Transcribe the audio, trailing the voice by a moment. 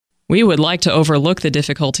We would like to overlook the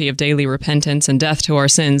difficulty of daily repentance and death to our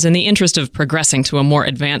sins in the interest of progressing to a more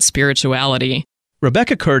advanced spirituality.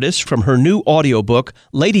 Rebecca Curtis from her new audiobook,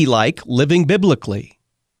 Ladylike, Living Biblically.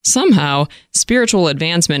 Somehow, spiritual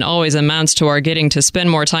advancement always amounts to our getting to spend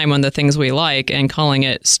more time on the things we like and calling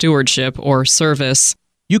it stewardship or service.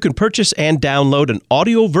 You can purchase and download an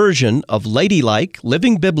audio version of Ladylike,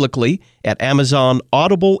 Living Biblically at Amazon,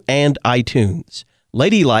 Audible, and iTunes.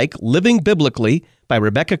 Ladylike, Living Biblically by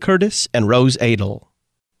Rebecca Curtis and Rose Adel.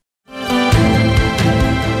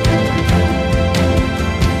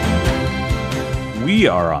 We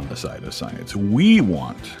are on the side of science. We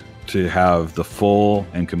want to have the full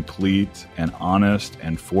and complete and honest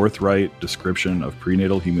and forthright description of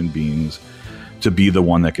prenatal human beings to be the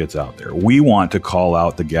one that gets out there. We want to call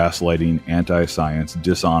out the gaslighting, anti-science,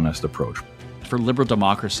 dishonest approach. For liberal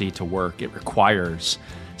democracy to work, it requires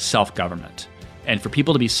self-government. And for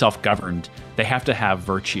people to be self-governed, they have to have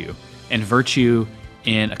virtue. And virtue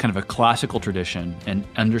in a kind of a classical tradition and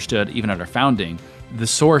understood even at our founding, the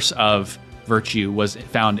source of virtue was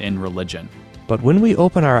found in religion. But when we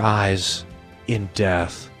open our eyes in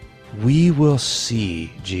death, we will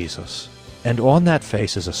see Jesus. And on that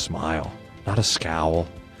face is a smile, not a scowl.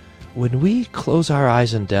 When we close our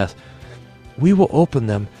eyes in death, we will open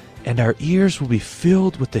them and our ears will be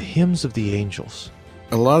filled with the hymns of the angels.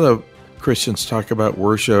 A lot of Christians talk about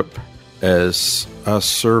worship as us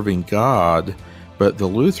serving God, but the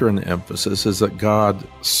Lutheran emphasis is that God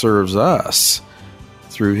serves us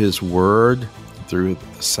through His Word, through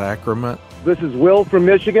the sacrament. This is Will from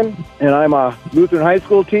Michigan, and I'm a Lutheran high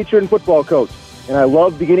school teacher and football coach. And I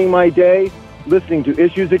love beginning my day listening to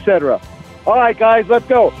Issues, etc. All right, guys, let's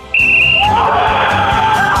go.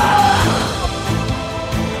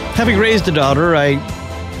 Having raised a daughter, I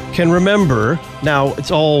can remember, now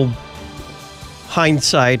it's all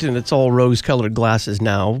hindsight and it's all rose-colored glasses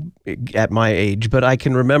now at my age, but I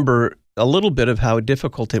can remember a little bit of how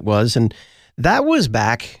difficult it was. And that was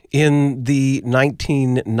back in the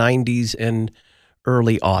 1990s and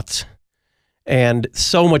early aughts. And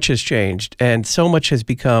so much has changed and so much has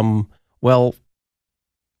become, well,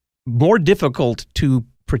 more difficult to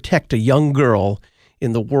protect a young girl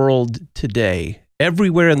in the world today.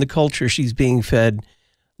 Everywhere in the culture, she's being fed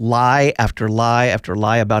lie after lie after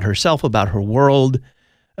lie about herself, about her world,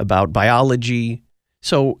 about biology.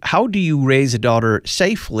 So how do you raise a daughter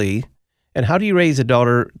safely? And how do you raise a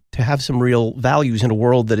daughter to have some real values in a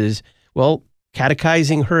world that is, well,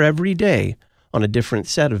 catechizing her every day on a different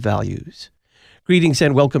set of values? Greetings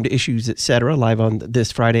and welcome to Issues, Etc., live on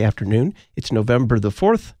this Friday afternoon. It's November the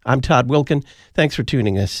 4th. I'm Todd Wilkin. Thanks for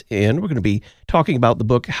tuning us in. We're going to be talking about the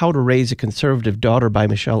book, How to Raise a Conservative Daughter by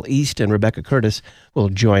Michelle East, and Rebecca Curtis will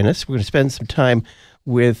join us. We're going to spend some time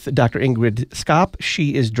with Dr. Ingrid Skopp.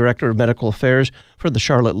 She is Director of Medical Affairs for the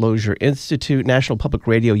Charlotte Lozier Institute. National Public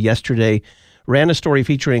Radio yesterday ran a story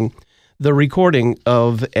featuring the recording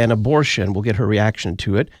of an abortion. We'll get her reaction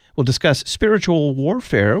to it. We'll discuss spiritual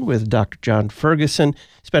warfare with Dr. John Ferguson,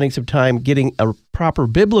 spending some time getting a proper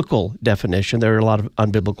biblical definition. There are a lot of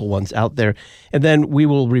unbiblical ones out there. And then we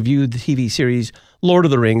will review the TV series Lord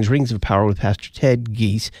of the Rings, Rings of Power with Pastor Ted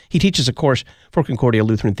Giese. He teaches a course for Concordia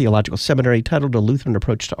Lutheran Theological Seminary titled A Lutheran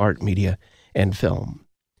Approach to Art, Media, and Film.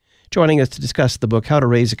 Joining us to discuss the book, How to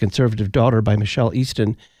Raise a Conservative Daughter by Michelle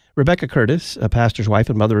Easton, Rebecca Curtis, a pastor's wife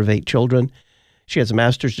and mother of 8 children. She has a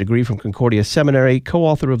master's degree from Concordia Seminary,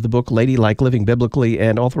 co-author of the book Ladylike, Living Biblically,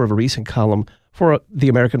 and author of a recent column for the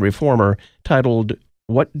American Reformer titled,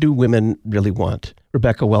 What Do Women Really Want?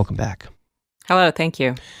 Rebecca, welcome back. Hello, thank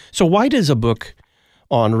you. So why does a book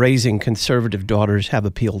on raising conservative daughters have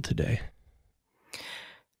appeal today?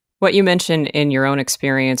 What you mentioned in your own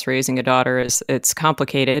experience raising a daughter is it's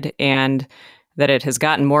complicated, and that it has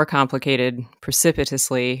gotten more complicated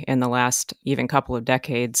precipitously in the last even couple of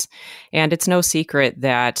decades. And it's no secret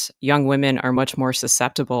that young women are much more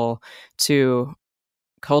susceptible to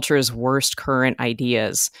culture's worst current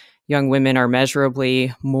ideas. Young women are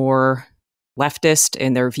measurably more leftist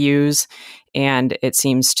in their views, and it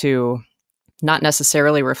seems to not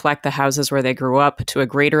necessarily reflect the houses where they grew up to a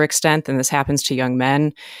greater extent than this happens to young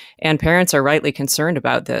men. And parents are rightly concerned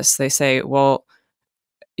about this. They say, well,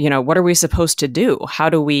 you know, what are we supposed to do? How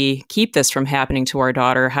do we keep this from happening to our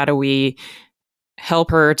daughter? How do we help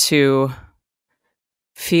her to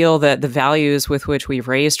feel that the values with which we've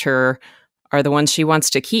raised her are the ones she wants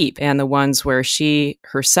to keep and the ones where she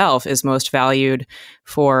herself is most valued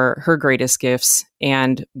for her greatest gifts?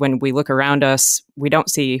 And when we look around us, we don't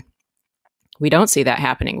see that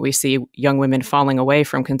happening. We see young women falling away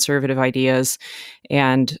from conservative ideas,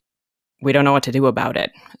 and we don't know what to do about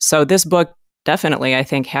it. So this book definitely, I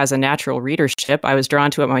think, has a natural readership. I was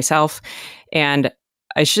drawn to it myself. And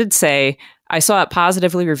I should say, I saw it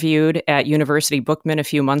positively reviewed at University Bookman a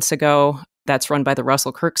few months ago. That's run by the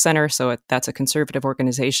Russell Kirk Center, so that's a conservative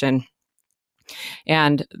organization.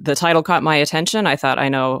 And the title caught my attention. I thought, I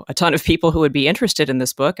know a ton of people who would be interested in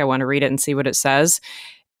this book. I want to read it and see what it says.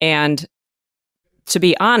 And to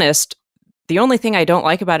be honest, the only thing I don't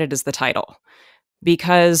like about it is the title,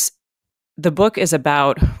 because the book is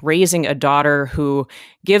about raising a daughter who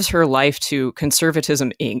gives her life to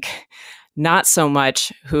Conservatism, Inc., not so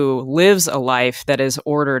much who lives a life that is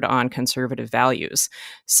ordered on conservative values.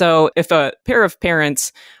 So if a pair of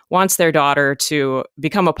parents wants their daughter to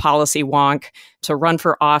become a policy wonk, to run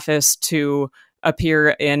for office, to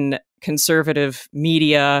appear in conservative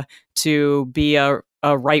media, to be a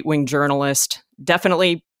right-wing journalist,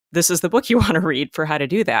 definitely this is the book you want to read for how to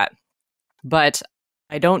do that. But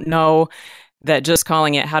I don't know that just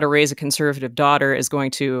calling it How to Raise a Conservative Daughter is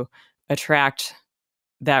going to attract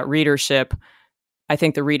that readership. I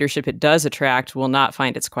think the readership it does attract will not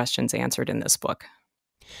find its questions answered in this book.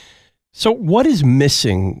 So what is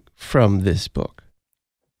missing from this book?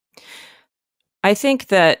 I think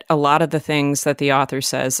that a lot of the things that the author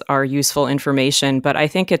says are useful information, but I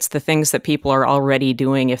think it's the things that people are already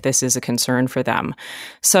doing if this is a concern for them.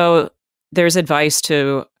 So there's advice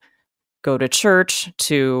to go to church,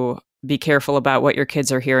 to be careful about what your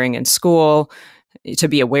kids are hearing in school, to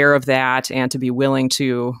be aware of that, and to be willing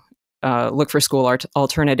to look for school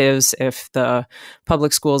alternatives if the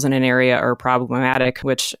public schools in an area are problematic,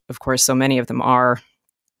 which, of course, so many of them are.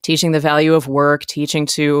 Teaching the value of work, teaching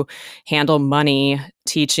to handle money,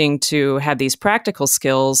 teaching to have these practical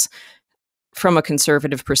skills from a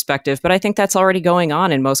conservative perspective. But I think that's already going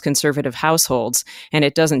on in most conservative households. And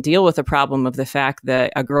it doesn't deal with the problem of the fact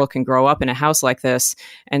that a girl can grow up in a house like this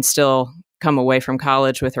and still come away from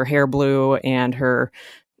college with her hair blue and her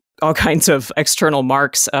all kinds of external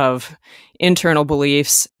marks of internal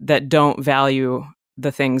beliefs that don't value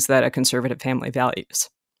the things that a conservative family values.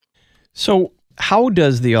 So how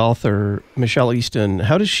does the author, Michelle Easton,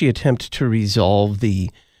 how does she attempt to resolve the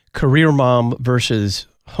career mom versus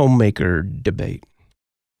homemaker debate?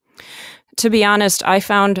 To be honest, I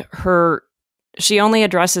found she only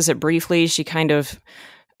addresses it briefly. She kind of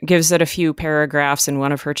gives it a few paragraphs in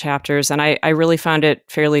one of her chapters, and I really found it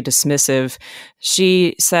fairly dismissive.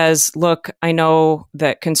 She says, look, I know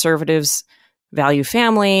that conservatives value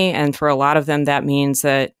family, and for a lot of them, that means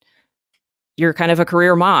that you're kind of a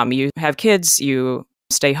career mom. You have kids, you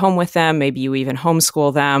stay home with them, maybe you even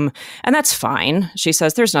homeschool them, and that's fine. She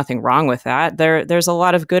says there's nothing wrong with that. There's a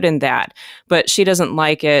lot of good in that, but she doesn't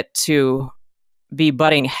like it to be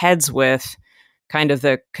butting heads with kind of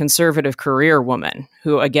the conservative career woman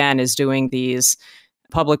who, again, is doing these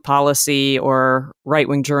public policy or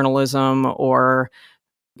right-wing journalism or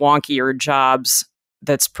wonkier jobs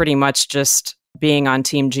that's pretty much just being on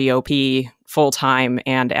Team GOP full-time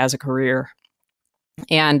and as a career.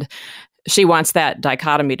 And she wants that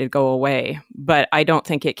dichotomy to go away, but I don't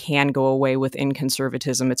think it can go away within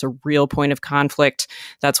conservatism. It's a real point of conflict.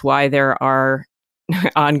 That's why there are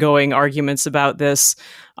ongoing arguments about this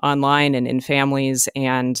online and in families,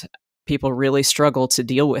 and people really struggle to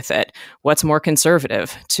deal with it. What's more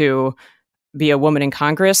conservative, to be a woman in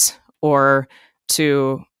Congress or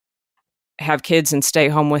to have kids and stay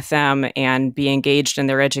home with them and be engaged in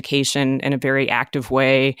their education in a very active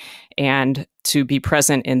way and to be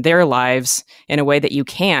present in their lives in a way that you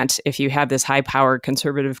can't if you have this high-powered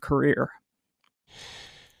conservative career?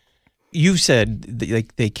 You said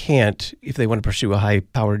they can't if they want to pursue a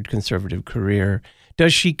high-powered conservative career.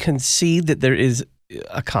 Does she concede that there is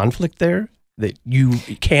a conflict there, that you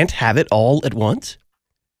can't have it all at once?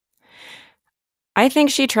 I think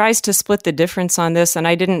she tries to split the difference on this, and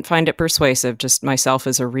I didn't find it persuasive, just myself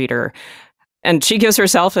as a reader. And she gives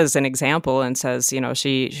herself as an example and says,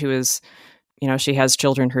 she was, she has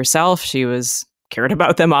children herself. She was cared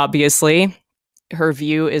about them, obviously. Her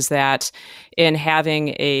view is that in having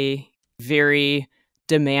a very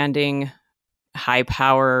demanding,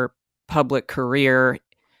 high-power public career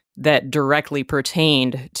that directly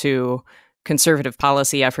pertained to conservative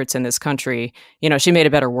policy efforts in this country, she made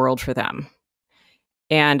a better world for them.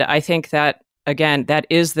 And I think that, again, that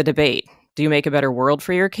is the debate. Do you make a better world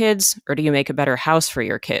for your kids, or do you make a better house for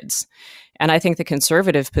your kids? And I think the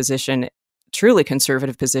conservative position, truly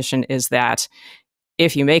conservative position, is that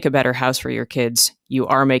if you make a better house for your kids, you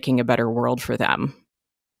are making a better world for them.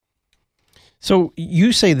 So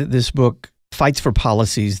you say that this book fights for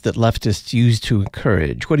policies that leftists use to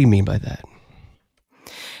encourage. What do you mean by that?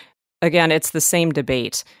 Again, it's the same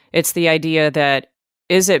debate. It's the idea that,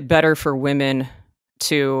 is it better for women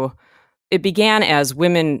to it began as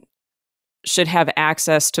women should have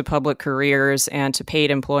access to public careers and to paid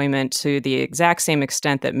employment to the exact same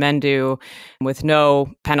extent that men do, with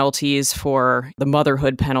no penalties for the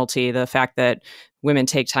motherhood penalty, the fact that women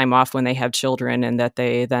take time off when they have children and that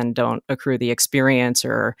they then don't accrue the experience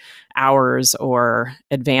or hours or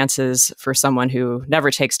advances for someone who never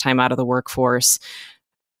takes time out of the workforce.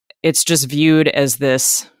 It's just viewed as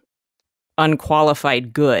this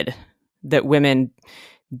unqualified good that women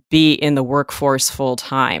be in the workforce full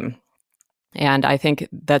time. And I think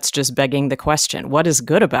that's just begging the question, what is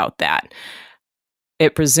good about that?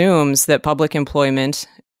 It presumes that public employment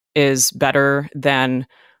is better than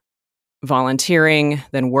volunteering,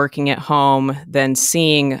 than working at home, than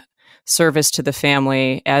seeing service to the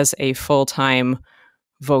family as a full-time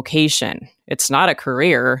vocation. It's not a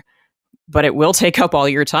career, but it will take up all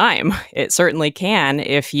your time. It certainly can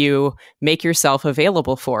if you make yourself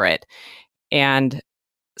available for it. And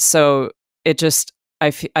so it just, I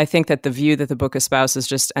think that the view that the book espouses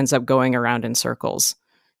just ends up going around in circles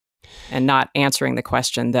and not answering the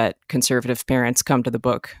question that conservative parents come to the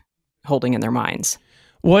book holding in their minds.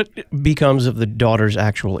 What becomes of the daughter's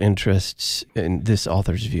actual interests in this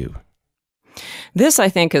author's view? This, I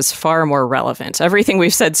think, is far more relevant. Everything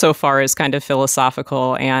we've said so far is kind of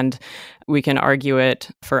philosophical, and we can argue it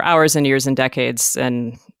for hours and years and decades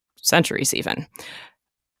and centuries even.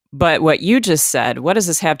 But what you just said, what does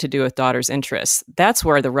this have to do with daughter's interests? That's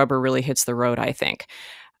where the rubber really hits the road, I think.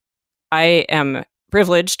 I am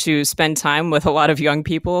privileged to spend time with a lot of young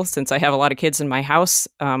people since I have a lot of kids in my house.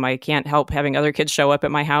 I can't help having other kids show up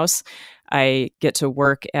at my house. I get to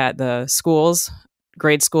work at the schools,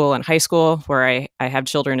 grade school and high school, where I have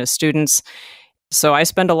children as students. So I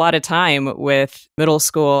spend a lot of time with middle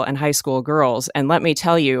school and high school girls. And let me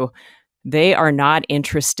tell you, they are not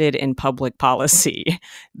interested in public policy.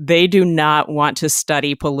 They do not want to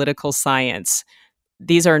study political science.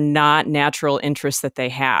 These are not natural interests that they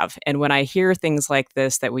have. And when I hear things like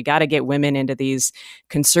this, that we got to get women into these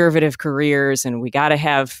conservative careers and we got to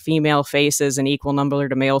have female faces, an equal number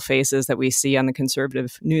to male faces that we see on the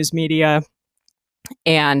conservative news media,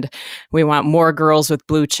 and we want more girls with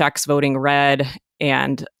blue checks voting red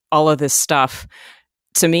and all of this stuff,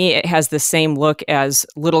 to me, it has the same look as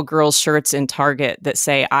little girls' shirts in Target that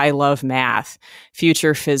say, "I love math,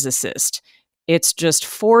 future physicist." It's just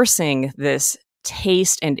forcing this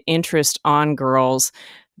taste and interest on girls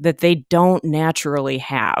that they don't naturally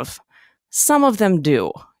have. Some of them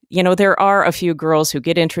do. You know, there are a few girls who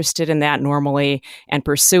get interested in that normally and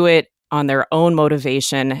pursue it on their own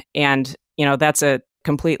motivation. And, you know, that's a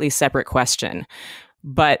completely separate question.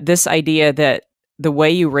 But this idea that the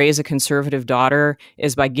way you raise a conservative daughter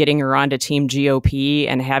is by getting her onto Team GOP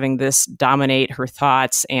and having this dominate her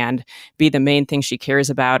thoughts and be the main thing she cares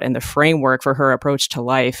about and the framework for her approach to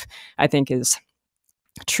life, I think is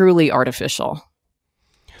truly artificial.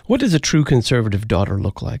 What does a true conservative daughter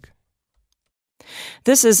look like?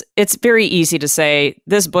 It's very easy to say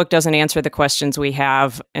this book doesn't answer the questions we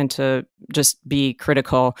have and to just be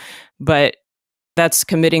critical, but that's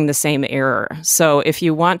committing the same error. So if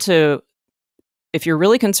you're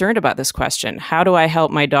really concerned about this question, how do I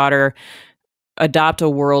help my daughter adopt a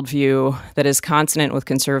worldview that is consonant with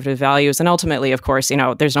conservative values? And ultimately, of course, you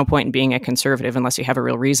know, there's no point in being a conservative unless you have a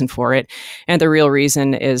real reason for it. And the real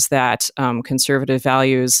reason is that conservative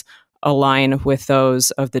values align with those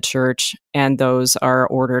of the church, and those are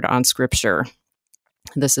ordered on Scripture.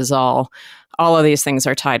 This is all of these things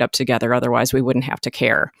are tied up together. Otherwise, we wouldn't have to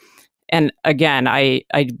care. And again, I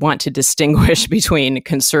want to distinguish between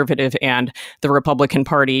conservative and the Republican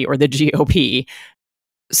Party or the GOP.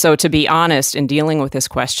 So to be honest, in dealing with this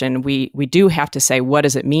question, we do have to say, what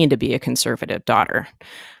does it mean to be a conservative daughter?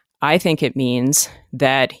 I think it means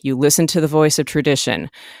that you listen to the voice of tradition,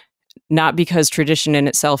 not because tradition in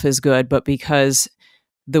itself is good, but because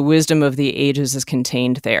the wisdom of the ages is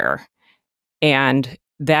contained there. And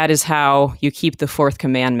that is how you keep the fourth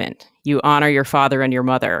commandment. You honor your father and your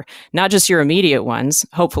mother, not just your immediate ones.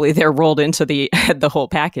 Hopefully they're rolled into the whole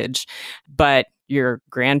package, but your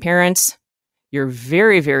grandparents, your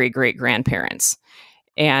very, very great grandparents.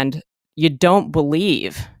 And you don't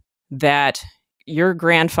believe that your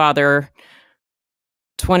grandfather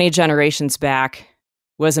 20 generations back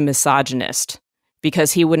was a misogynist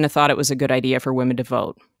because he wouldn't have thought it was a good idea for women to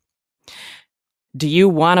vote. Do you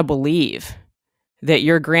want to believe that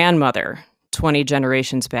your grandmother 20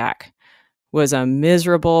 generations back was a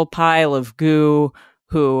miserable pile of goo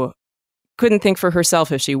who couldn't think for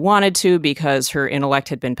herself if she wanted to because her intellect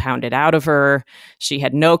had been pounded out of her? She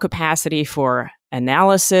had no capacity for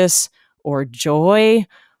analysis or joy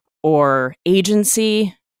or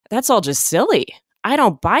agency. That's all just silly. I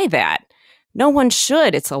don't buy that. No one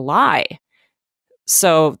should. It's a lie.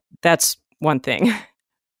 So that's one thing.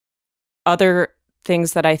 Other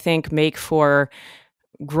things that I think make for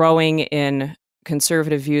growing in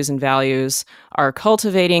conservative views and values are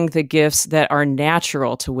cultivating the gifts that are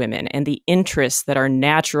natural to women and the interests that are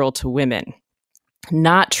natural to women,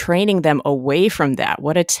 not training them away from that.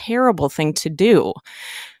 What a terrible thing to do.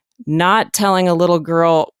 Not telling a little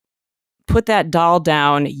girl, put that doll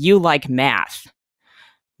down, you like math.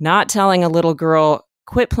 Not telling a little girl,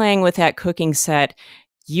 quit playing with that cooking set,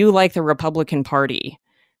 you like the Republican Party.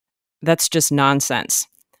 That's just nonsense.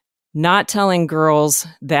 Not telling girls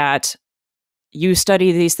that you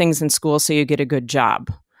study these things in school so you get a good job,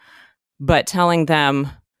 but telling them,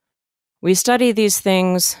 we study these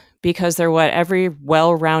things because they're what every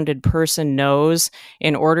well-rounded person knows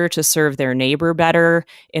in order to serve their neighbor better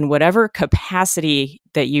in whatever capacity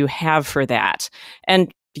that you have for that.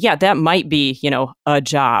 And yeah, that might be, a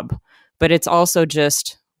job, but it's also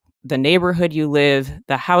just the neighborhood you live,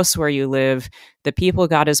 the house where you live, the people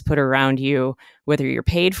God has put around you, whether you're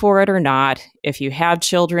paid for it or not. If you have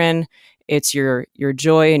children, it's your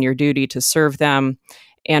joy and your duty to serve them.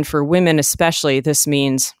 And for women especially, this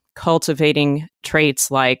means cultivating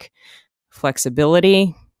traits like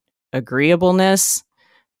flexibility, agreeableness,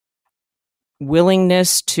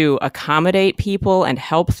 willingness to accommodate people and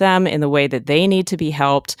help them in the way that they need to be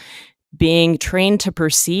helped, being trained to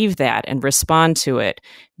perceive that and respond to it,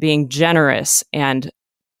 being generous, and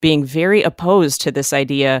being very opposed to this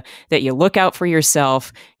idea that you look out for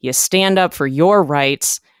yourself, you stand up for your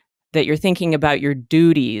rights, that you're thinking about your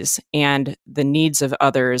duties and the needs of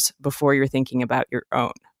others before you're thinking about your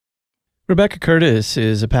own. Rebecca Curtis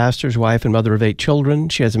is a pastor's wife and mother of 8 children.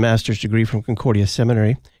 She has a master's degree from Concordia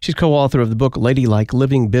Seminary. She's co-author of the book Ladylike,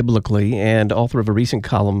 Living Biblically, and author of a recent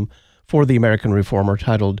column for the American Reformer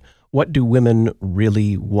titled, What Do Women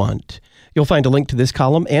Really Want? You'll find a link to this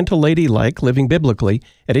column and to Ladylike, Living Biblically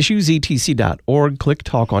at issuesetc.org. Click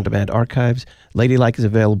Talk on Demand Archives. Ladylike is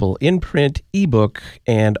available in print, ebook,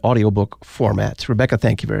 and audiobook formats. Rebecca,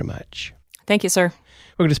 thank you very much. Thank you, sir.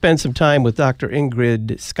 We're going to spend some time with Dr.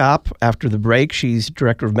 Ingrid Skopp after the break. She's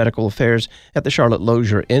Director of Medical Affairs at the Charlotte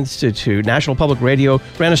Lozier Institute. National Public Radio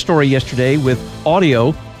ran a story yesterday with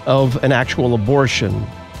audio of an actual abortion.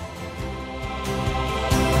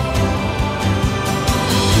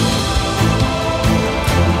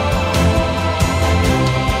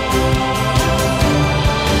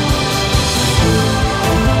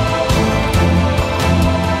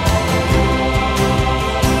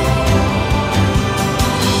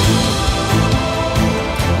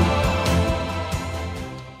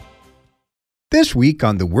 This week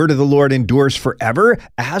on The Word of the Lord Endures Forever,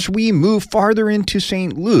 as we move farther into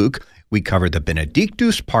St. Luke, we cover the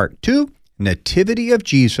Benedictus Part 2, Nativity of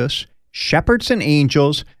Jesus, Shepherds and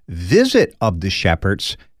Angels, Visit of the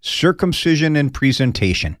Shepherds, Circumcision and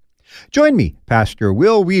Presentation. Join me, Pastor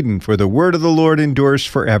Will Whedon, for The Word of the Lord Endures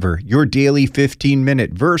Forever, your daily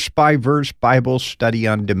 15-minute verse-by-verse Bible study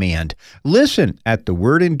on demand. Listen at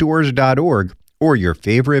thewordendures.org or your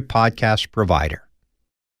favorite podcast provider.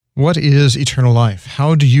 What is eternal life?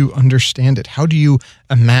 How do you understand it? How do you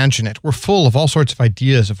imagine it? We're full of all sorts of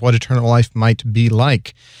ideas of what eternal life might be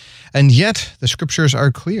like. And yet, the scriptures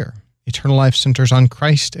are clear. Eternal life centers on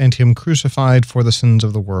Christ and Him crucified for the sins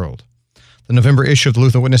of the world. The November issue of the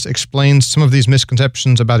Lutheran Witness explains some of these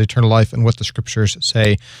misconceptions about eternal life and what the scriptures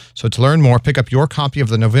say. So to learn more, pick up your copy of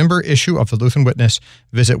the November issue of the Lutheran Witness.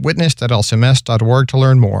 Visit witness.lcms.org to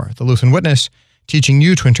learn more. The Lutheran Witness, teaching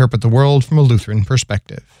you to interpret the world from a Lutheran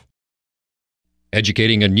perspective.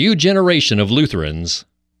 Educating a new generation of Lutherans.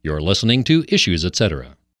 You're listening to Issues,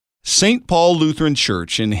 Etc. St. Paul Lutheran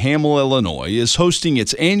Church in Hamel, Illinois is hosting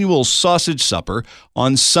its annual sausage supper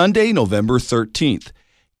on Sunday, November 13th.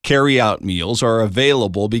 Carry-out meals are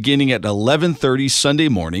available beginning at 11:30 Sunday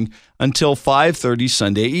morning until 5:30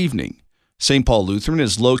 Sunday evening. St. Paul Lutheran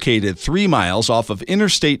is located 3 miles off of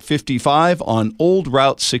Interstate 55 on Old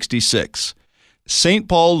Route 66. St.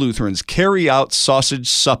 Paul Lutheran's Carry-Out Sausage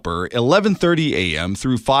Supper, 11:30 a.m.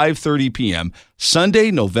 through 5:30 p.m., Sunday,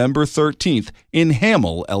 November 13th in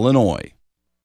Hamel, Illinois.